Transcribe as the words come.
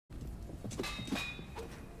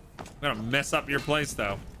I'm gonna mess up your place,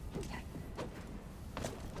 though.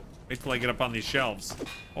 Wait till I get up on these shelves.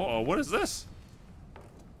 Uh-oh, what is this?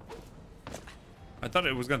 I thought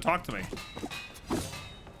it was gonna talk to me.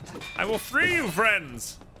 I will free you,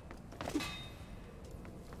 friends!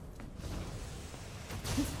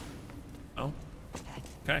 Oh.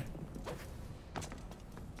 Okay.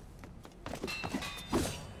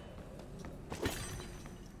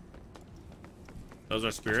 Those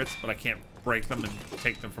are spirits, but I can't break them and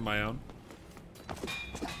take them for my own.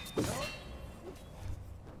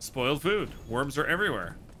 Spoiled food. Worms are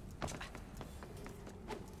everywhere.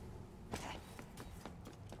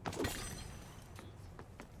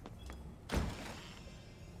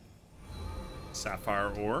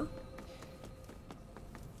 Sapphire ore.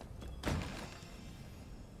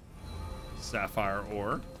 Sapphire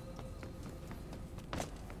ore.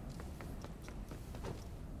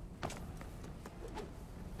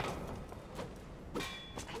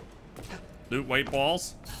 Loot white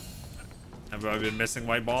balls. Have I been missing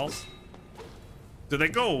white balls? Do they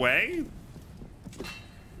go away?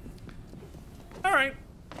 All right.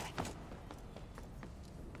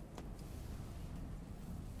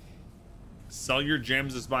 Sell your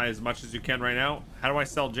gems by as much as you can right now. How do I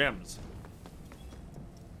sell gems?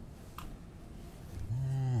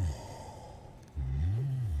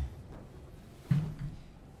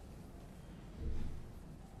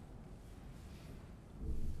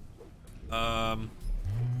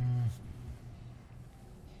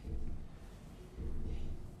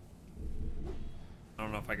 I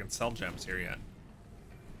don't know if I can sell gems here yet.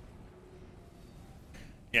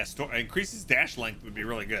 Yeah, increases dash length would be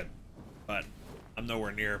really good, but I'm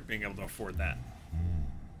nowhere near being able to afford that.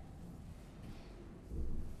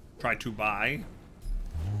 Try to buy.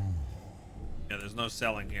 Yeah, there's no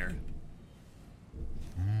selling here.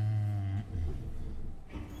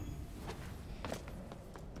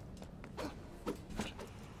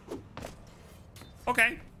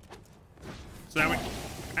 Okay. So now we...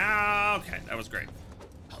 Ah, okay, that was great.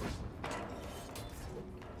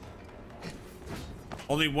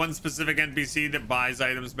 Only one specific NPC that buys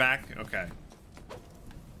items back? Okay.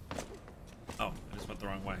 Oh, I just went the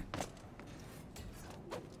wrong way.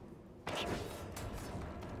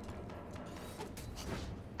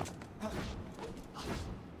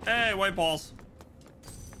 Hey, white balls.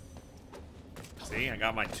 See, I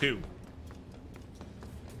got my 2.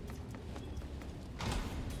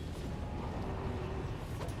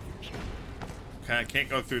 Okay, I can't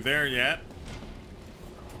go through there yet.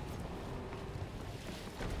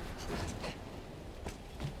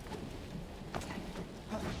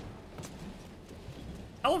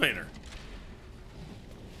 Elevator.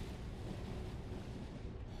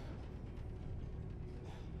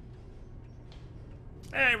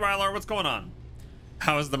 Hey, Rylar, what's going on?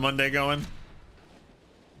 How is the Monday going?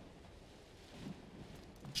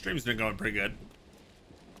 Stream's been going pretty good.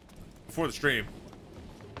 Before the stream,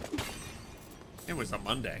 it was a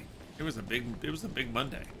Monday. It was a big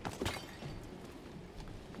Monday.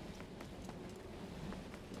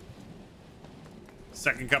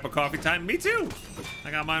 Second cup of coffee time. Me too. I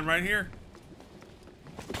got mine right here.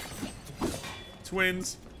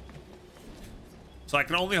 Twins. So I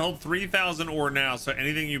can only hold 3,000 ore now. So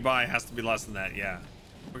anything you buy has to be less than that. Yeah,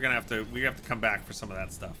 we have to come back for some of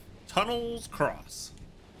that stuff. Tunnels cross.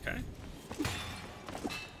 Okay.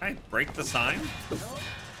 I break the sign.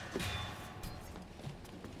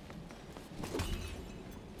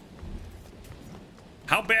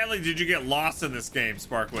 How badly did you get lost in this game,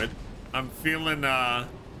 Sparkwood? I'm feeling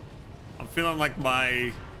like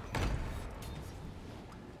my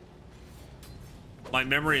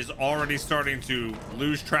memory is already starting to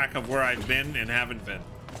lose track of where I've been and haven't been.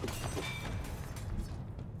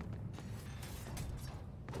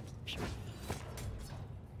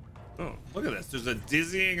 Oh, look at this. There's a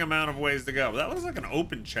dizzying amount of ways to go. That looks like an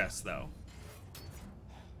open chest, though.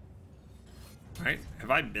 Right?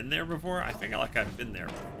 Have I been there before? I think like I've been there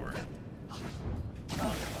before.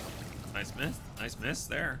 Nice miss. Nice miss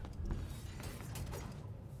there.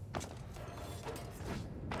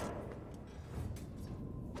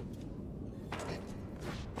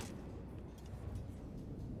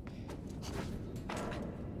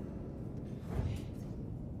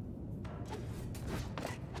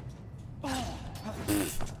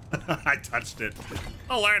 I touched it.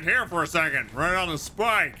 I'll land here for a second, right on the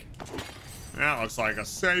spike. That looks like a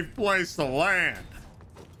safe place to land.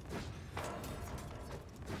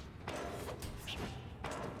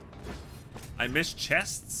 I missed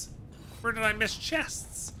chests? Where did I miss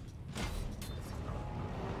chests?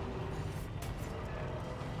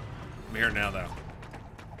 I'm here now, though.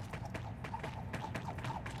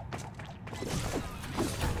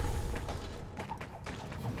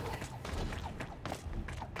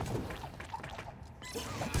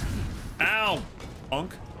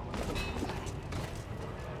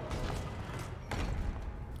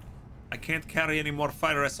 can't carry any more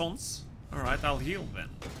fire essence. All right, I'll heal then.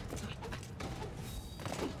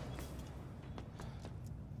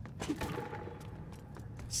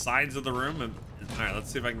 Sides of the room. And all right,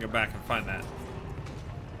 let's see if I can go back and find that.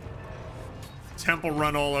 Temple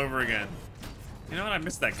run all over again. You know what? I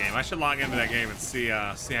missed that game. I should log into that game and see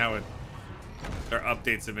how their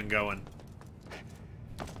updates have been going.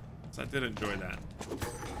 So I did enjoy that.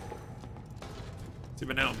 See,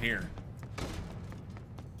 but now I'm here.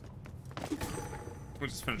 We'll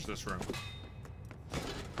just finish this room.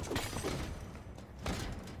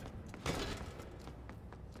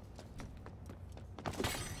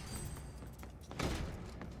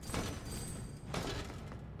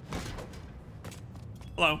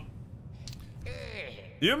 Hello.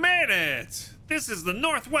 You made it! This is the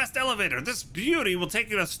Northwest Elevator. This beauty will take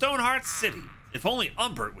you to Stoneheart City. If only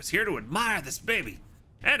Umbert was here to admire this baby.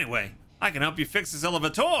 Anyway, I can help you fix this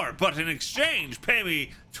elevator, but in exchange, pay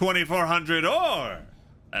me 2,400 ore.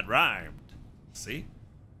 That rhymed. See?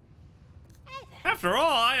 After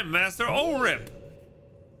all, I am Master O-Rip.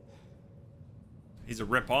 He's a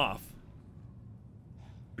rip-off.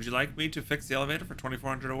 Would you like me to fix the elevator for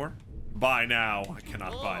 2,400 ore? Buy now. I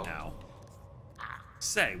cannot buy now.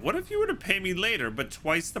 Say, what if you were to pay me later, but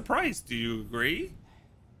twice the price? Do you agree?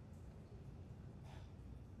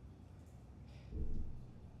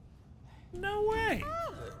 No way.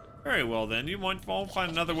 Very well then. You won't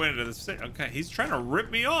find another way into the city. Okay, he's trying to rip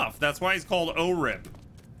me off. That's why he's called O-Rip.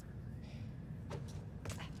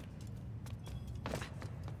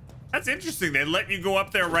 That's interesting. They let you go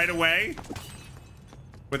up there right away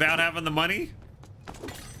without having the money,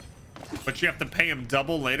 but you have to pay him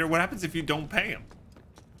double later. What happens if you don't pay him?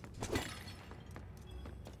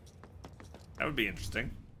 That would be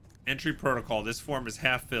interesting. Entry protocol. This form is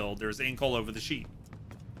half filled. There's ink all over the sheet.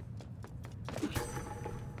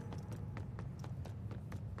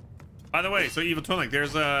 By the way, so Evil Twin, like,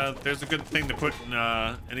 there's a good thing to put in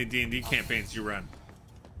any D&D campaigns you run.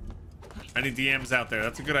 Any DMs out there,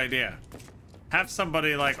 that's a good idea. Have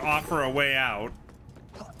somebody like offer a way out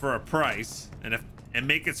for a price, and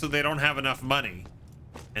make it so they don't have enough money,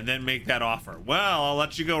 and then make that offer. Well, I'll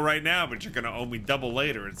let you go right now, but you're gonna owe me double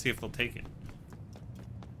later, and see if they'll take it.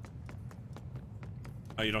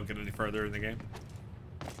 Oh, you don't get any further in the game?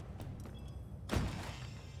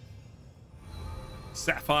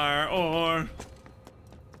 Sapphire ore.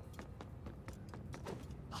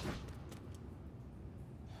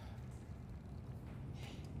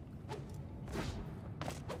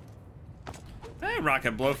 Hey,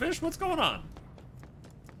 Rocket Blowfish, what's going on?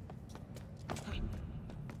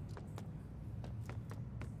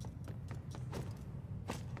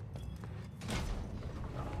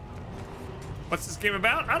 What's this game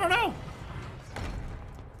about? I don't know.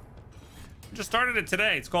 Just started it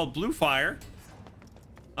today. It's called Blue Fire.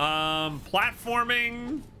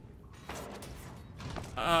 Platforming,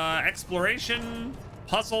 exploration,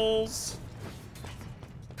 puzzles,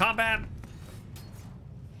 combat.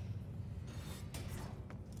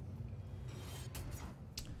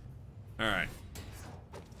 All right.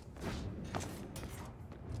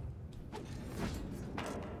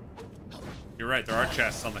 You're right, there are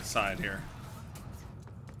chests on the side here.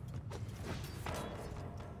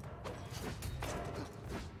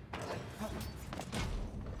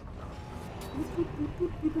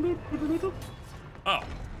 Oh,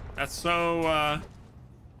 that's so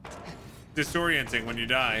disorienting when you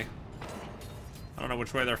die. I don't know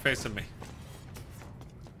which way they're facing me.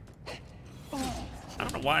 I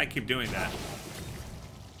don't know why I keep doing that.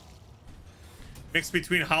 Mixed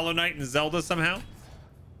between Hollow Knight and Zelda somehow?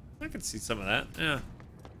 I can see some of that, yeah.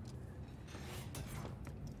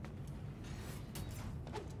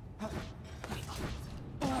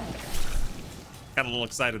 Got a little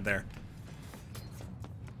excited there.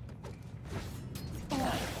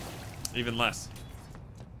 Even less.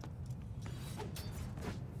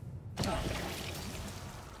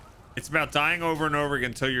 It's about dying over and over again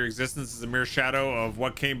until your existence is a mere shadow of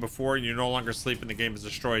what came before and you no longer sleep and the game has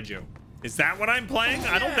destroyed you. Is that what I'm playing?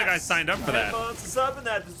 I don't think I signed up for that. Something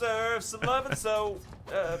that deserves some loving, so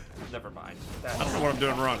never mind. I don't know what I'm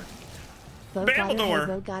doing wrong. Bambledore.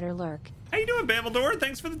 Bog Otter lurk. How you doing, Bambledore?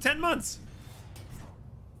 Thanks for the 10 months.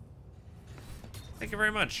 Thank you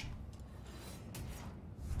very much.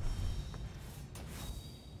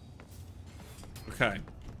 Okay.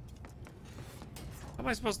 How am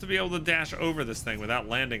I supposed to be able to dash over this thing without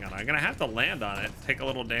landing on it? I'm gonna have to land on it, take a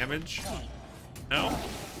little damage. No?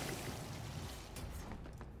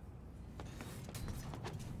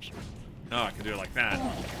 Oh, I can do it like that.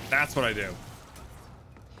 That's what I do.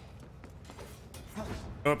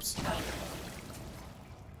 Oops.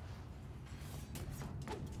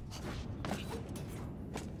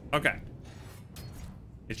 Okay.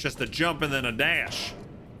 It's just a jump and then a dash.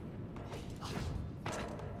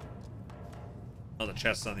 Oh, the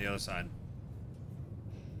chest's on the other side.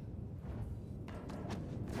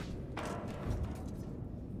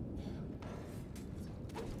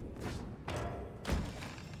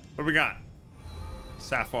 What do we got?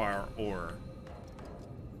 Sapphire ore.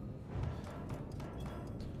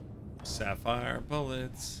 Sapphire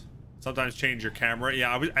bullets. Sometimes change your camera.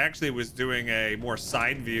 Yeah, I actually was doing a more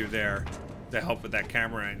side view there to help with that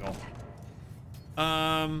camera angle.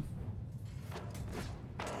 I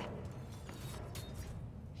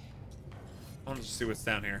want to see what's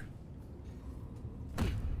down here.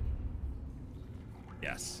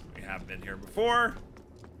 Yes, we have been here before.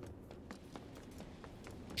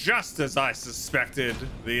 Just as I suspected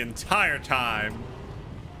the entire time.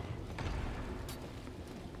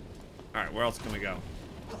 All right, where else can we go?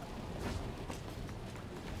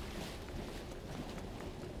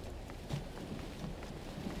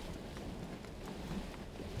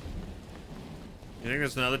 You think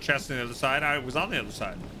there's another chest on the other side? I was on the other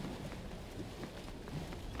side.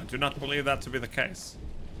 I do not believe that to be the case.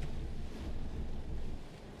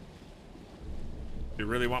 If you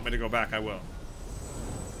really want me to go back, I will.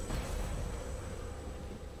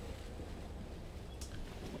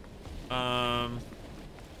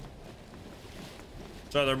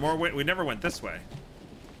 So there are more we never went this way.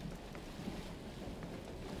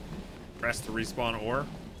 Press to respawn ore.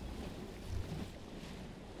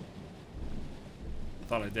 I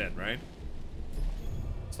thought I did, right?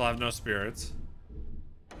 Still have no spirits.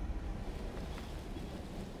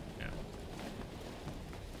 Yeah.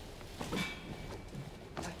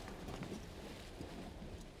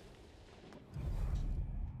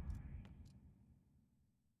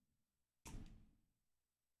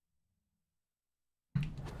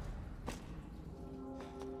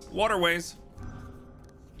 Waterways.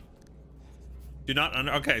 Do not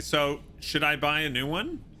okay, so should I buy a new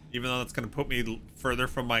one? Even though that's going to put me further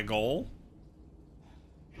from my goal?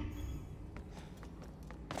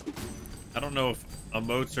 I don't know if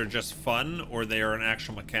emotes are just fun or they are an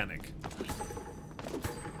actual mechanic.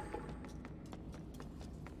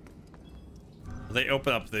 They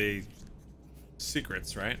open up the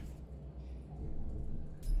secrets, right?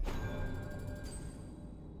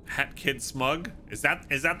 Hat Kid Smug? Is that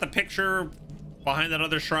the picture behind that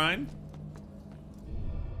other shrine?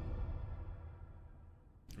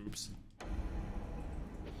 Oops.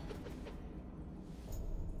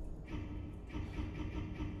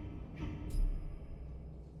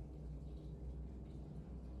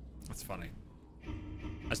 That's funny.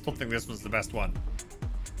 I still think this one's the best one.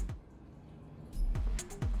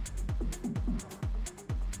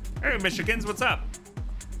 Hey, Michigans, what's up?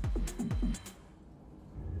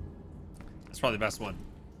 That's probably the best one.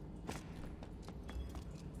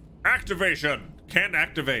 Activation! Can't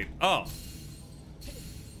activate. Oh.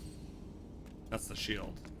 That's the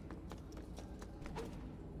shield.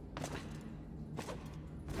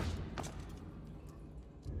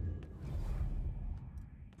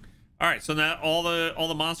 All right, so now all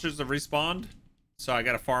the monsters have respawned. So I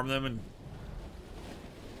gotta farm them and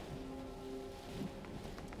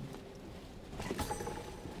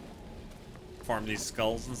farm these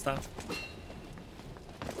skulls and stuff.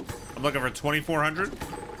 I'm looking for 2,400.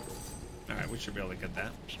 All right, we should be able to get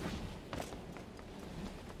that.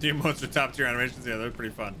 The emotes are top tier animations. Yeah, they're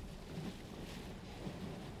pretty fun.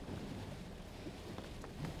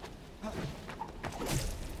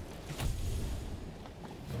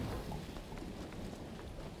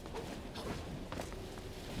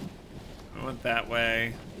 I went that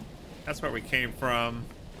way. That's where we came from.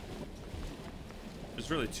 There's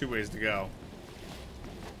really two ways to go.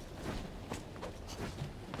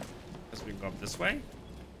 Guess we can go up this way.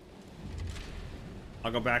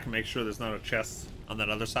 I'll go back and make sure there's not a chest on that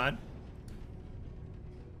other side.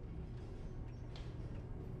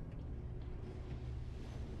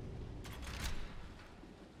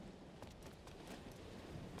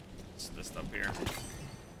 What's this up here?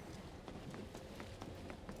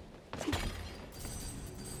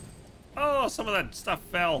 Oh, some of that stuff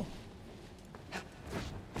fell.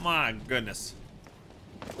 My goodness.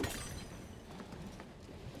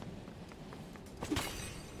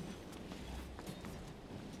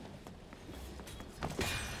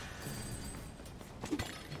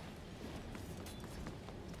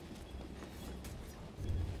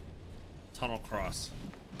 Tunnel cross.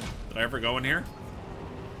 Did I ever go in here?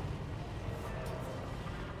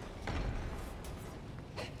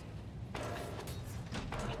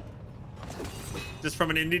 Just from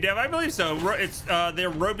an indie dev? I believe so. It's they're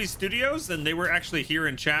Roby Studios, and they were actually here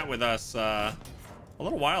in chat with us a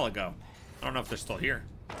little while ago. I don't know if they're still here.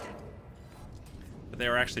 they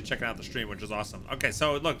were actually checking out the stream, which is awesome. Okay,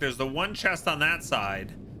 so look, there's the one chest on that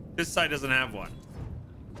side. This side doesn't have one.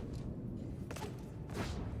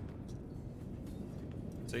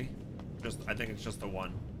 See? I think it's just the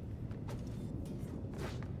one.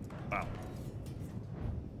 Wow.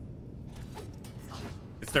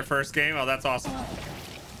 It's their first game? Oh, that's awesome.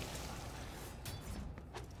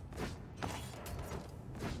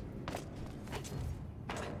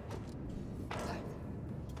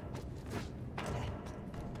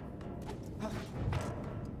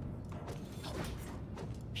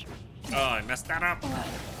 Oh, I messed that up.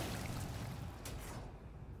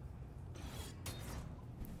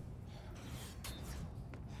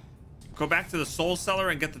 Go back to the soul cellar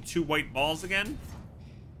and get the 2 white balls again.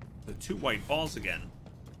 The 2 white balls again.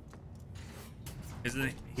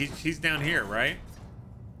 Isn't it? He's down here, right?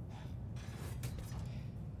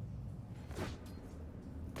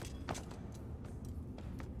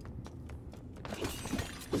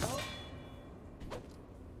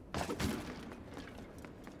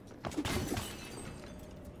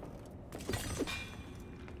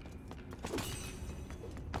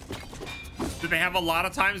 Do they have a lot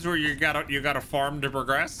of times where you gotta farm to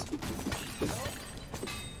progress?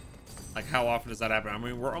 Like, how often does that happen? I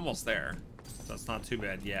mean, we're almost there, so it's not too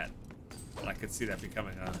bad yet. But I could see that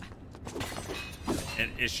becoming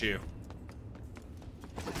an issue.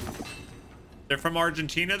 They're from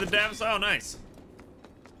Argentina, the devs? Oh, nice.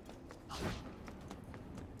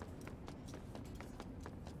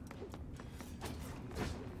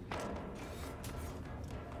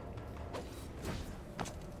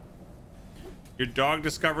 Your dog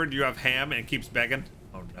discovered you have ham and keeps begging.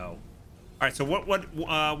 Oh no! All right, so what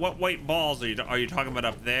white balls are you talking about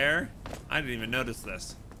up there? I didn't even notice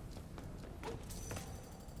this.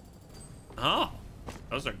 Oh,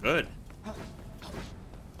 those are good.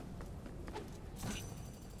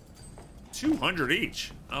 200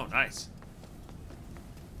 each. Oh, nice.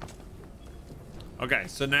 Okay,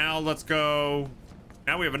 so now let's go.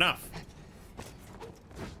 Now we have enough.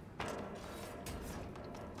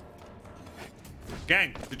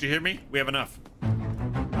 Gang, did you hear me? We have enough. We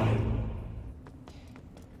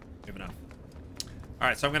have enough. All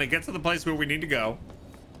right, so I'm gonna get to the place where we need to go.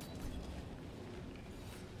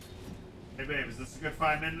 Hey babe, is this a good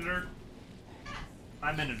 5-minuter?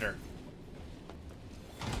 5-minuter.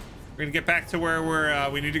 We're gonna get back to where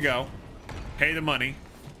we need to go. Pay the money.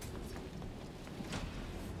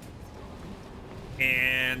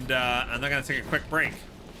 And I'm not gonna take a quick break.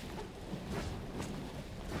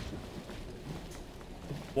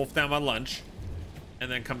 Wolf down my lunch, and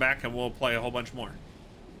then come back and we'll play a whole bunch more.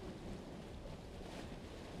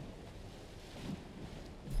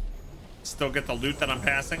 Still get the loot that I'm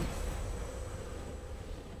passing. I'm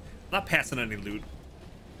not passing any loot.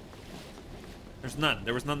 There's none.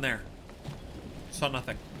 There was none there. Saw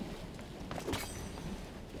nothing.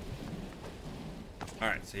 All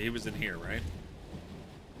right, so he was in here, right?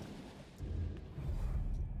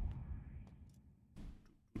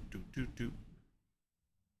 Do.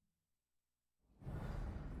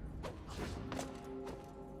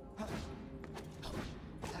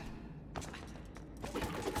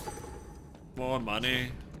 More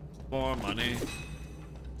money. More money.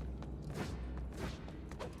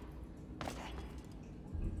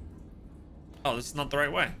 Oh, this is not the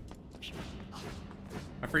right way.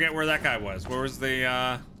 I forget where that guy was. Where was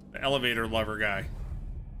the elevator lover guy?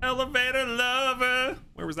 Elevator lover!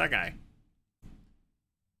 Where was that guy?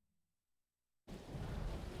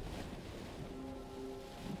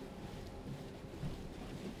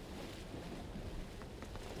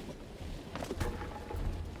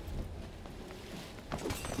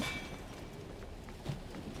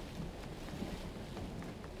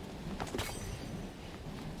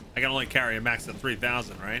 I can only carry a max of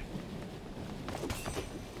 3,000, right?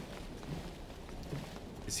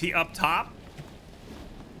 Is he up top?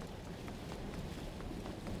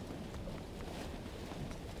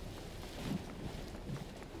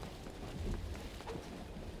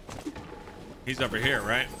 He's over here,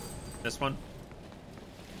 right? This one?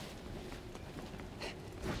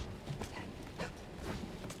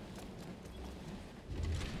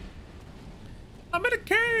 I'm in a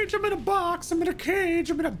cage, I'm in a box, I'm in a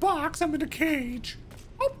cage, I'm in a box, I'm in a cage.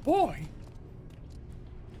 Oh boy.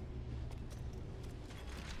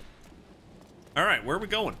 All right, where are we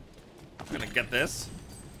going? I'm gonna get this.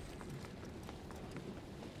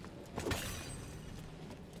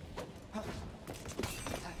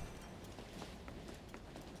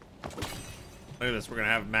 Look at this, we're gonna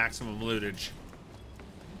have maximum lootage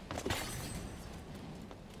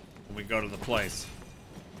when we go to the place.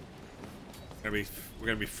 We're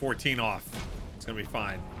gonna be 14 off. It's gonna be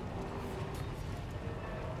fine.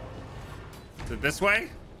 Is it this way?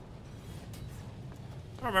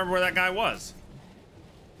 I don't remember where that guy was.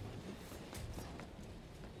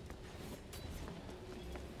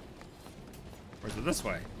 Or is it this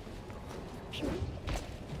way?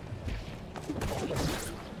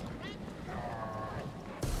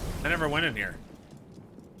 I never went in here.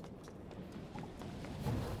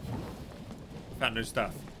 Found new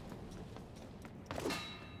stuff.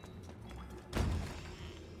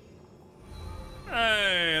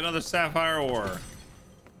 Hey, another sapphire ore.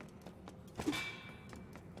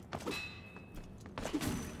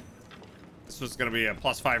 This was gonna be a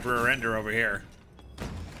 +5 rear ender over here.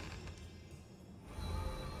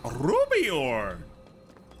 A ruby ore.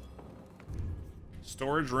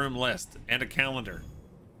 Storage room list and a calendar.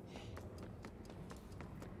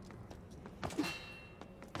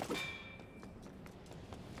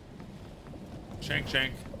 Shank,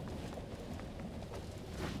 shank.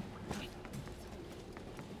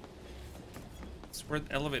 Where'd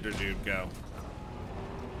the elevator dude go?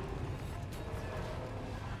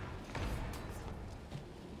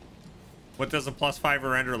 What does a +5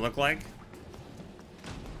 render look like?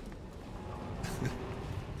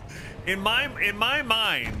 in my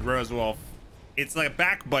mind, Rosewolf, it's like a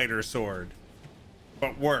backbiter sword,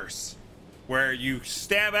 but worse. Where you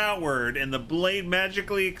stab outward and the blade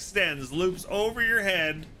magically extends, loops over your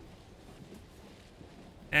head,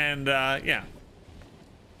 and yeah,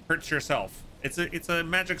 hurts yourself. It's a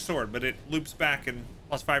magic sword, but it loops back and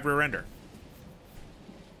 +5 rear render.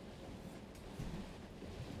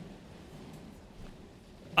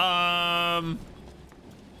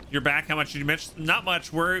 You're back. How much did you mention? Not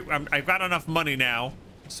much. I've got enough money now,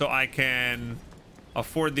 so I can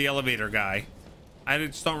afford the elevator guy. I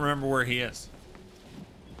just don't remember where he is.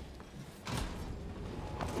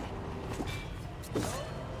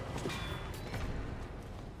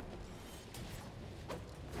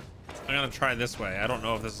 I'm gonna try this way. I don't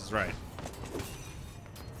know if this is right.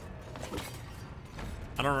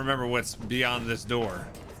 I don't remember what's beyond this door.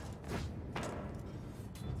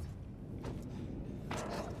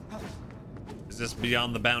 Is this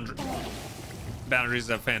beyond the boundaries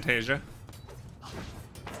of Fantasia?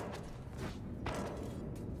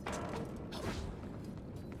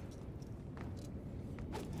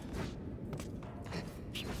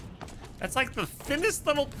 That's like the thinnest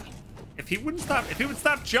little... If he would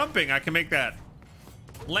stop jumping, I can make that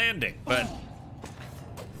landing, but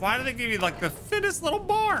why do they give you like the thinnest little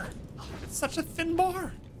bar? It's such a thin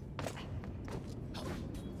bar.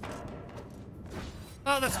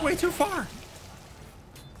 Oh, that's way too far.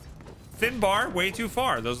 Thin bar, way too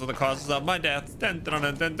far. Those are the causes of my death. Dun, dun,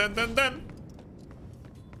 dun, dun, dun, dun, dun.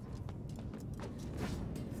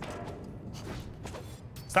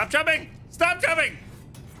 Stop jumping! Stop jumping!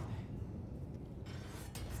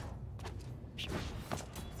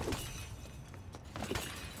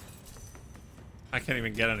 I can't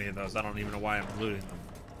even get any of those. I don't even know why I'm looting them.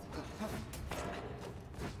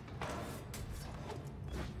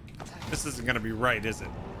 This isn't gonna be right, is it?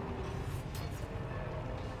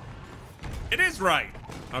 It is right.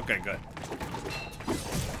 Okay, good.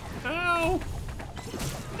 No.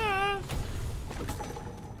 No.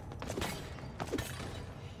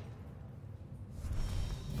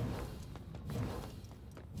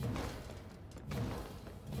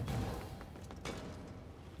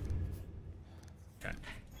 Okay.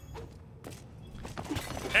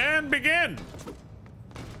 And begin.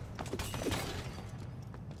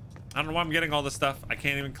 I don't know why I'm getting all this stuff. I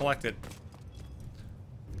can't even collect it.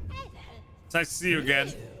 It's nice to see you again.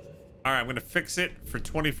 All right, I'm gonna fix it for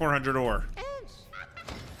 2,400 ore.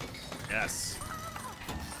 Yes.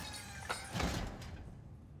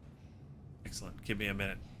 Excellent. Give me a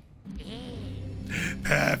minute.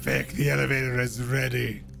 Perfect. The elevator is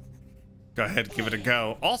ready. Go ahead, give it a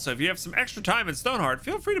go. Also, if you have some extra time in Stoneheart,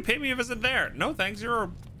 feel free to pay me a visit there. No thanks. You're a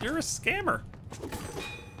scammer.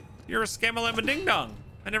 You're a scammer ding dong.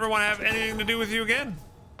 I never want to have anything to do with you again.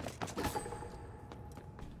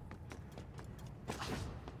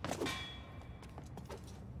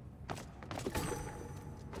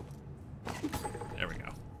 There we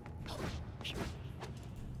go.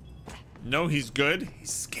 No, he's good. He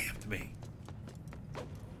scammed me.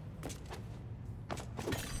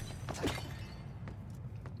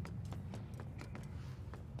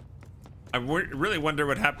 I really wonder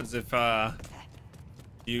what happens if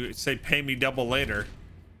you say pay me double later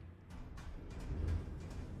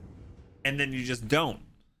and then you just don't.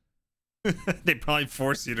 They probably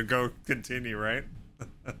force you to go continue, right?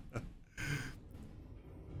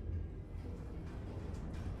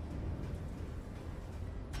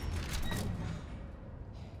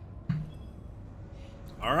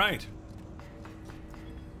 All right.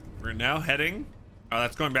 We're now heading. Oh,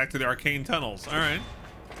 that's going back to the arcane tunnels. All right.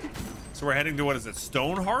 So we're heading to, what is it?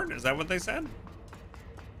 Stoneheart? Is that what they said?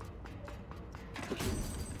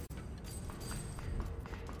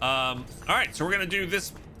 All right. So we're going to do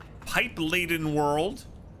this pipe-laden world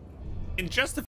in just a